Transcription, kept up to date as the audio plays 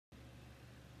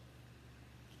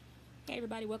Hey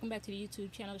everybody, welcome back to the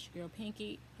YouTube channel. It's your girl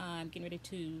Pinky. I'm getting ready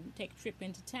to take a trip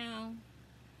into town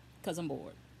because I'm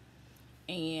bored.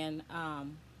 And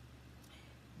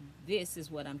this is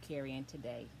what I'm carrying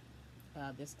today.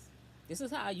 This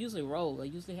is how I usually roll. I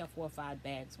usually have 4 or 5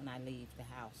 bags when I leave the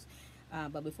house.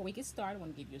 But before we get started, I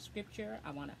want to give you a scripture.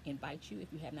 I want to invite you, if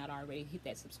you have not already, hit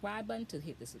that subscribe button, to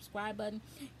hit the subscribe button.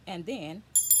 And then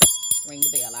ring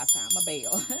the bell. I found my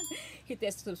bell. Hit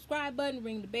that subscribe button,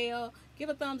 ring the bell, give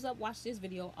a thumbs up, watch this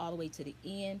video all the way to the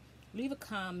end, leave a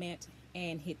comment,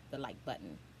 and hit the like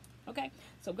button. Okay,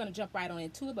 so we're going to jump right on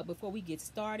into it. But before we get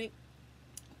started,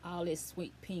 all this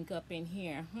sweet pink up in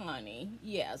here, honey.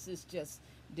 Yes, it's just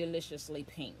deliciously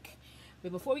pink.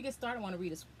 But before we get started, I want to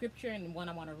read a scripture, and the one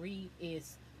I want to read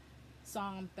is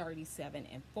Psalm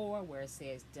 37:4, where it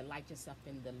says, "Delight yourself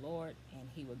in the Lord, and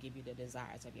He will give you the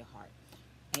desires of your heart."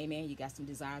 Amen. You got some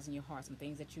desires in your heart, some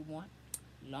things that you want.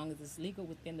 As long as it's legal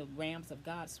within the realms of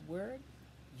God's word,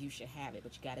 you should have it.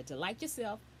 But you got to delight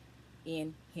yourself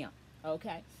in Him.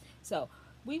 Okay? So,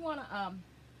 we want to,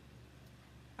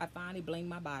 I finally blinged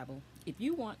my Bible. If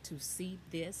you want to see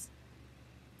this,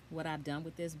 what I've done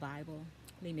with this Bible,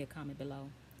 leave me a comment below.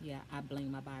 Yeah, I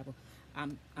blinged my Bible.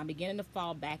 I'm beginning to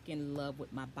fall back in love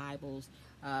with my Bibles,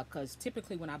 because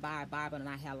typically when I buy a Bible, and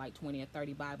I have like 20 or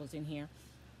 30 Bibles in here,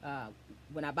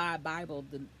 when I buy a Bible,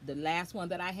 the last one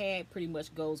that I had pretty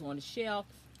much goes on the shelf,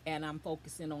 and I'm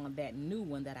focusing on that new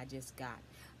one that I just got.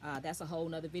 That's a whole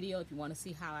nother video if you want to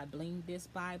see how I bling this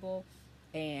Bible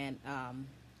and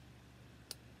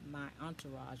my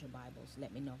entourage of Bibles.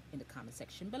 Let me know in the comment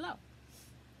section below.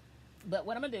 But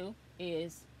what I'm going to do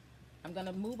is I'm going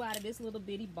to move out of this little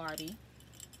bitty Barbie,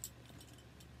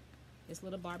 this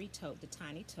little Barbie tote, the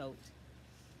tiny tote,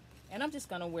 and I'm just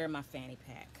going to wear my fanny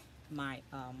pack, my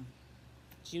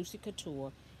Juicy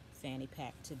Couture fanny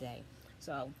pack today.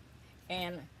 So,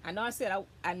 and I know I said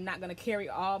I'm not going to carry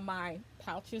all my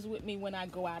pouches with me when I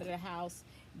go out of the house,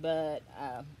 but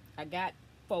I got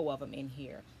 4 of them in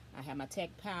here. I have my tech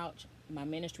pouch, my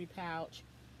ministry pouch,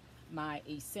 my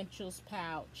essentials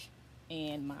pouch,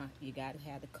 and my, you got to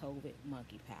have the COVID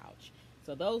monkey pouch.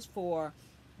 So those 4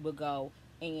 will go,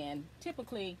 and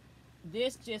typically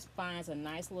this just finds a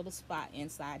nice little spot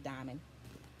inside Diamond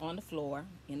on the floor,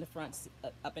 in the front,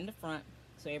 up in the front,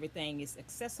 so everything is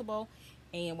accessible.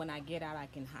 And when I get out, I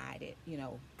can hide it, you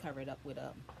know, cover it up with a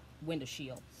window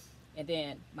shield. And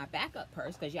then my backup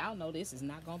purse, because y'all know this is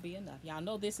not going to be enough. Y'all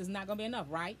know this is not going to be enough,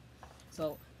 right?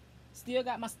 So still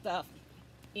got my stuff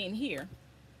in here,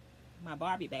 my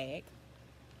Barbie bag.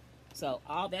 So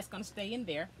all that's going to stay in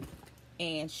there.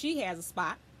 And she has a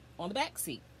spot on the back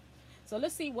seat. So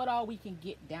let's see what all we can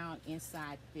get down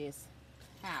inside this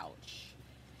pouch.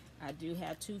 I do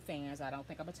have 2 fans. I don't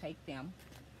think I'm going to take them.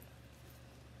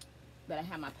 But I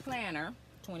have my planner,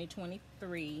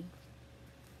 2023.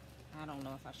 I don't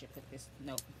know if I should put this.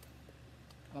 Nope.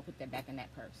 I'm going to put that back in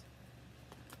that purse.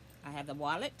 I have the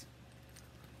wallet.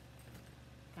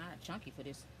 Kind of chunky for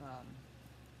this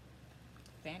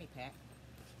fanny pack.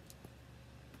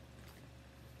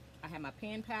 I have my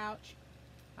pen pouch.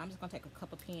 I'm just going to take a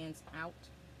couple pens out.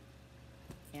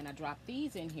 And I dropped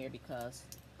these in here because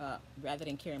rather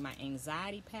than carry my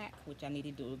anxiety pack, which I need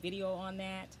to do a video on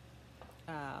that.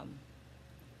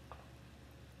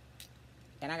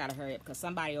 And I gotta hurry up because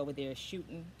somebody over there is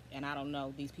shooting, and I don't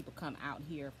know, these people come out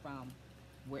here from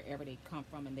wherever they come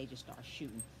from, and they just start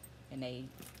shooting, and they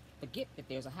forget that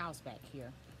there's a house back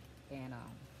here. And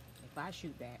if I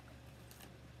shoot back,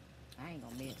 I ain't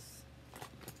gonna miss.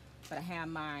 But I have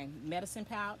my medicine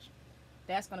pouch.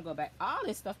 That's gonna go back. All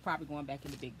this stuff probably going back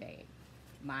in the big bag.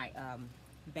 My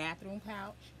bathroom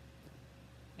pouch.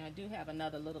 And I do have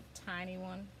another little tiny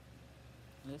one.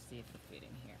 Let's see if it fit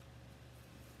in here.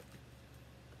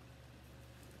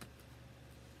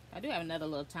 I do have another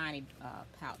little tiny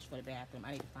pouch for the bathroom.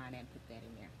 I need to find that and put that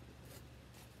in there.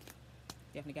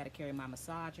 Definitely got to carry my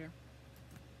massager.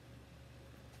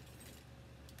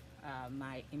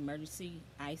 My emergency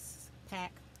ice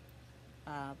pack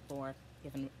for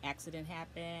if an accident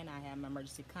happened. I have my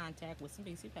emergency contact with some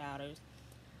BC powders.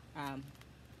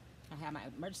 I have my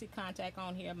emergency contact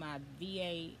on here, my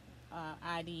VA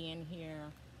ID in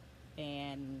here,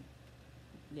 and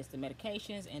list of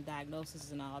medications and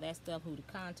diagnoses and all that stuff, who to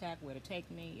contact, where to take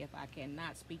me if I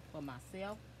cannot speak for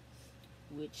myself,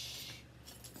 which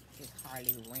is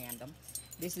hardly random.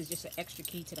 This is just an extra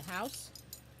key to the house,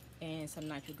 and some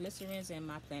nitroglycerins, and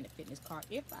my Planet Fitness card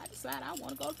if I decide I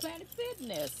want to go to Planet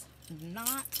Fitness.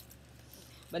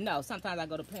 But no, sometimes I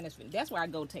go to Planet Fitness. That's where I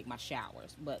go take my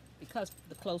showers. But because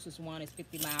the closest one is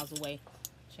 50 miles away,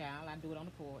 child, I do it on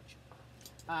the porch.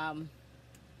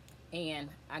 And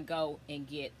I go and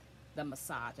get the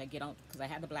massage. I get on, because I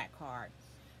have the black card,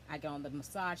 I get on the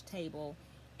massage table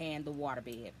and the water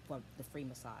bed for the free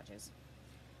massages.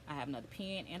 I have another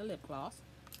pen and a lip gloss.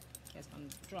 That's going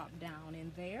to drop down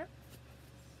in there.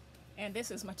 And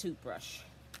this is my toothbrush.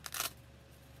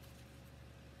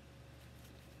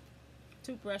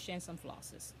 Toothbrush and some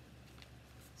flosses.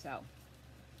 So,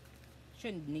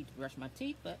 shouldn't need to brush my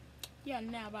teeth, but you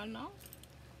never know.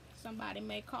 Somebody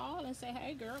may call and say,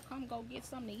 hey girl, come go get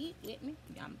something to eat with me.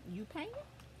 You paying?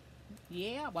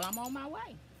 Yeah, well, I'm on my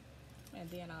way. And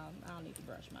then I don't need to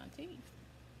brush my teeth.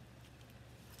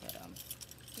 But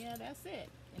yeah, that's it.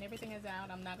 And everything is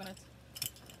out. I'm not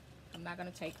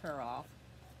gonna take her off.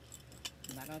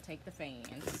 I'm not gonna take the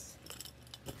fans.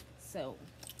 So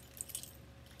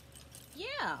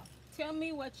yeah, tell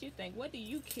me what you think. What do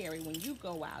you carry when you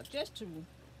go out just to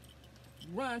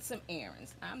run some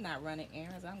errands? I'm not running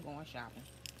errands. I'm going shopping.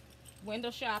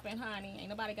 Window shopping, honey. Ain't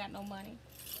nobody got no money.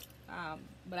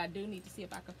 But I do need to see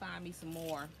if I can find me some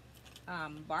more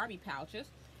Barbie pouches,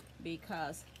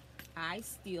 because I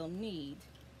still need,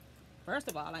 first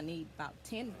of all, I need about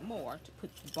 10 more to put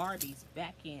the Barbies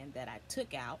back in that I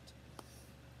took out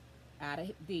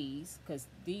of these, because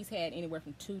these had anywhere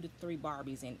from 2 to 3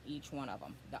 Barbies in each one of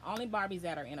them. The only Barbies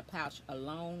that are in a pouch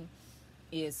alone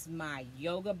is my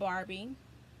yoga Barbie,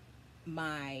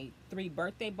 my 3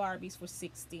 birthday Barbies for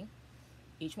 $60.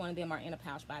 Each one of them are in a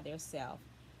pouch by themselves,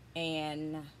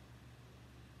 and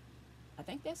I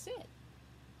think that's it.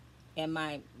 And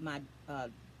my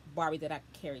Barbie that I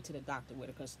carried to the doctor with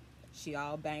her, because she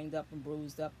all banged up and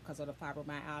bruised up because of the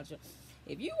fibromyalgia.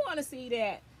 If you want to see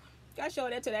that, I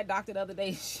showed that to that doctor the other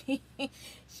day. She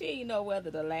didn't know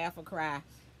whether to laugh or cry.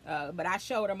 But I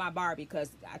showed her my Barbie, because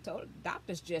I told her,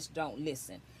 doctors just don't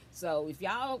listen. So if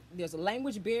y'all, there's a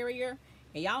language barrier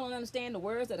and y'all don't understand the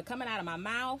words that are coming out of my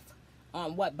mouth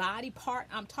on what body part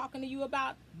I'm talking to you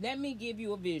about, let me give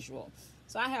you a visual.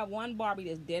 So I have one Barbie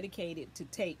that's dedicated to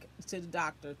take to the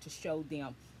doctor to show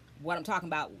them what I'm talking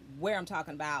about, where I'm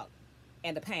talking about,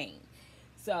 and the pain.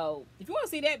 So if you want to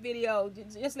see that video,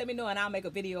 just let me know, and I'll make a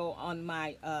video on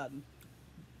my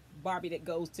Barbie that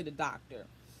goes to the doctor.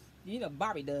 You know,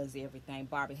 Barbie does everything.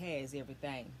 Barbie has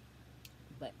everything.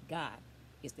 But God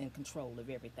is in control of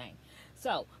everything.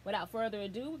 So without further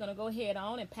ado, we're going to go ahead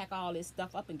on and pack all this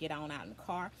stuff up and get on out in the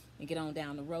car and get on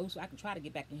down the road so I can try to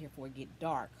get back in here before it get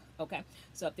dark. Okay?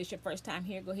 So if this is your first time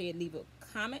here, go ahead and leave a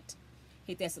comment.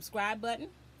 Hit that subscribe button.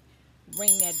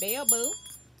 Ring that bell, boo.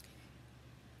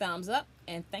 Thumbs up.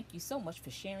 And thank you so much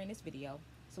for sharing this video.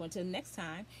 So until next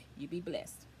time, you be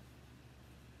blessed.